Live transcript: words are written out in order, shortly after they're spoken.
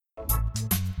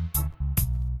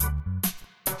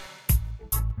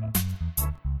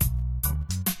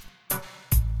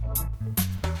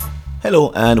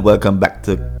Hello and welcome back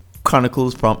to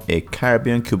Chronicles from a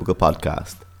Caribbean Cubicle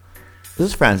podcast. This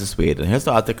is Francis Wade and here's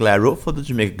the article I wrote for the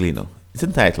Jamaica Gleaner. It's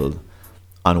entitled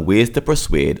On Ways to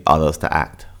Persuade Others to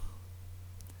Act.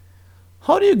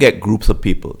 How do you get groups of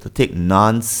people to take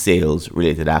non-sales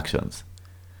related actions?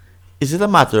 Is it a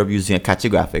matter of using a catchy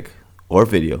graphic or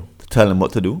video to tell them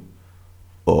what to do?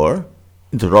 Or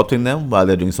interrupting them while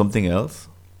they're doing something else?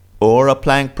 Or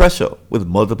applying pressure with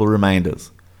multiple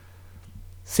reminders?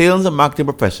 Sales and marketing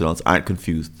professionals aren't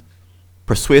confused.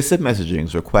 Persuasive messaging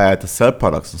is required to sell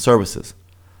products and services.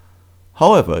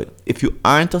 However, if you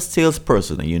aren't a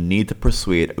salesperson and you need to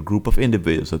persuade a group of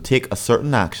individuals to take a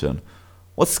certain action,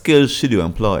 what skills should you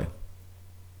employ?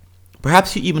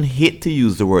 Perhaps you even hate to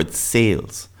use the word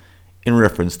sales in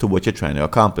reference to what you're trying to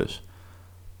accomplish.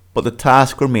 But the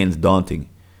task remains daunting.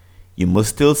 You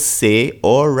must still say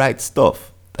or write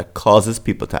stuff that causes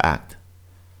people to act.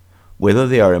 Whether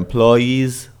they are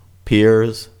employees,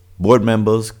 peers, board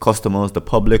members, customers, the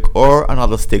public, or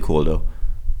another stakeholder,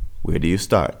 where do you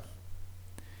start?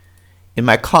 In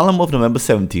my column of November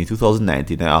 17,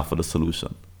 2019, I offered a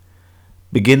solution.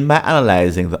 Begin by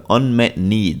analyzing the unmet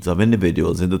needs of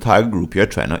individuals in the target group you're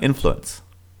trying to influence.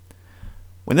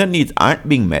 When their needs aren't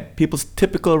being met, people's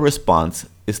typical response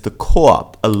is to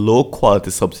co-opt a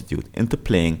low-quality substitute into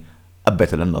playing a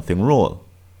better-than-nothing role.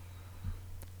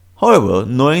 However,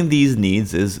 knowing these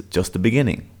needs is just the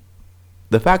beginning.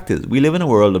 The fact is, we live in a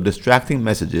world of distracting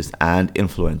messages and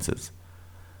influences.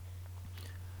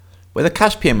 Whether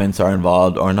cash payments are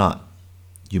involved or not,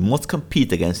 you must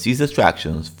compete against these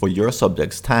distractions for your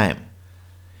subject's time.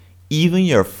 Even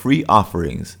your free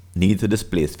offerings need to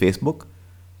displace Facebook,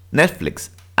 Netflix,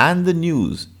 and the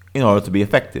news in order to be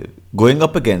effective, going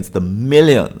up against the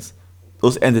millions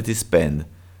those entities spend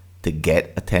to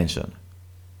get attention.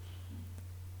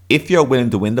 If you're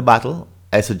willing to win the battle,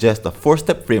 I suggest a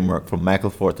 4-step framework from Michael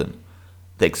Fortin,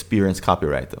 the experienced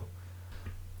copywriter.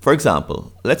 For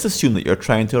example, let's assume that you're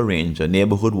trying to arrange a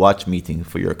neighborhood watch meeting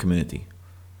for your community.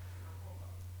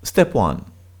 Step 1.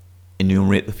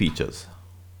 Enumerate the features.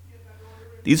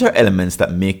 These are elements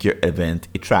that make your event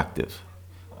attractive.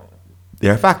 They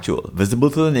are factual, visible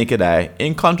to the naked eye,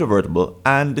 incontrovertible,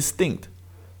 and distinct.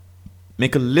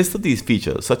 Make a list of these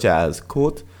features such as,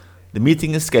 quote, the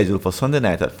meeting is scheduled for Sunday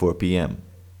night at 4 p.m.,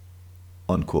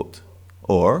 unquote.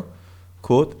 Or,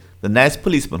 quote, the nice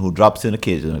policeman who drops in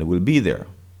occasionally will be there,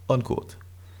 unquote.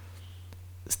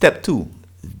 Step 2.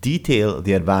 Detail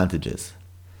the advantages.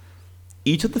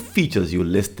 Each of the features you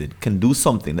listed can do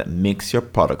something that makes your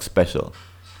product special.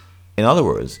 In other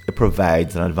words, it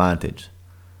provides an advantage.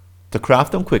 To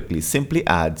craft them quickly, simply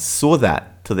add "so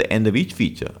that" to the end of each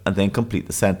feature and then complete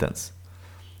the sentence.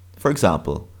 For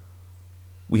example,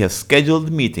 we have scheduled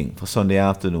the meeting for Sunday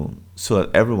afternoon so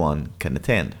that everyone can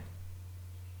attend.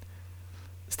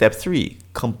 Step 3.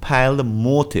 Compile the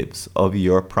motives of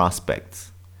your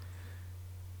prospects.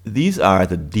 These are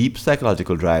the deep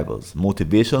psychological drivers,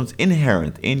 motivations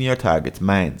inherent in your target's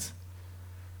minds.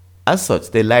 As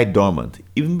such, they lie dormant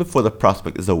even before the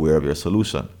prospect is aware of your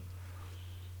solution.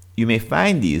 You may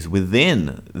find these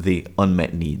within the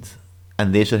unmet needs,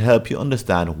 and they should help you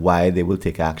understand why they will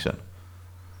take action.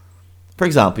 For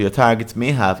example, your targets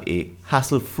may have a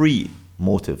hassle-free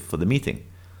motive for the meeting.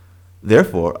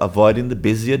 Therefore, avoiding the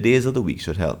busier days of the week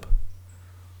should help.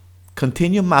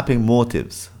 Continue mapping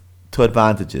motives to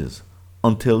advantages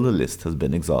until the list has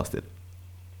been exhausted.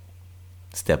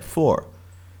 Step 4.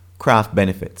 Craft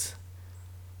benefits.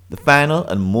 The final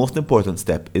and most important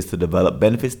step is to develop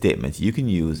benefit statements you can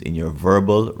use in your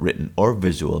verbal, written, or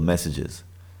visual messages.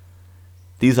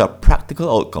 These are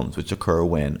practical outcomes which occur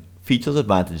when features,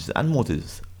 advantages, and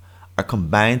motives are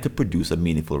combined to produce a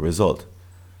meaningful result.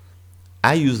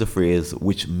 I use the phrase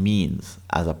 "which means"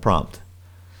 as a prompt.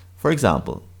 For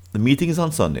example, the meeting is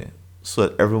on Sunday so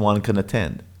that everyone can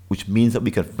attend, which means that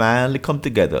we can finally come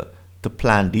together to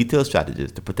plan detailed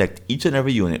strategies to protect each and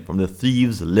every unit from the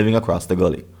thieves living across the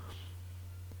gully.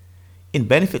 In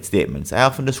benefit statements, I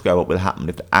often describe what will happen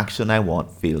if the action I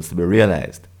want fails to be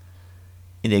realized.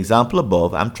 In the example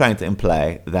above, I'm trying to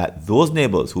imply that those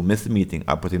neighbors who miss the meeting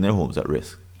are putting their homes at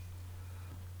risk.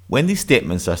 When these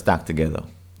statements are stacked together,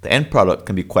 the end product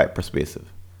can be quite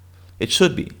persuasive. It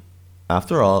should be.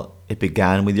 After all, it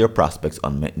began with your prospect's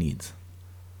unmet needs.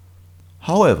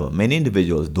 However, many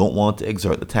individuals don't want to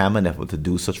exert the time and effort to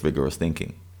do such rigorous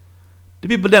thinking. The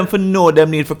people them for know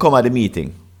them need for come at the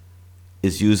meeting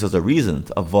is used as a reason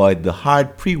to avoid the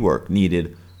hard pre-work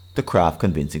needed to craft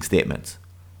convincing statements.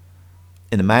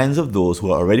 In the minds of those who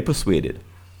are already persuaded,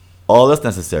 all that's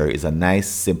necessary is a nice,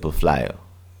 simple flyer.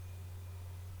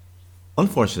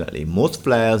 Unfortunately, most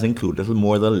flyers include little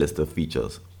more than a list of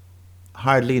features.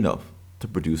 hardly enough to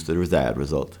produce the desired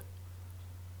result.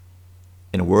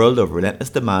 In a world of relentless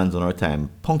demands on our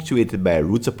time, punctuated by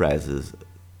rude surprises,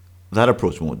 that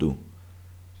approach won't do.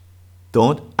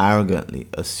 Don't arrogantly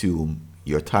assume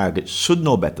your target should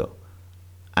know better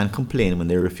and complain when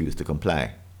they refuse to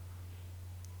comply.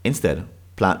 Instead,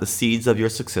 plant the seeds of your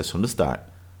success from the start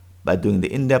by doing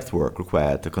the in-depth work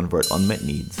required to convert unmet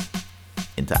needs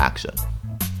into action.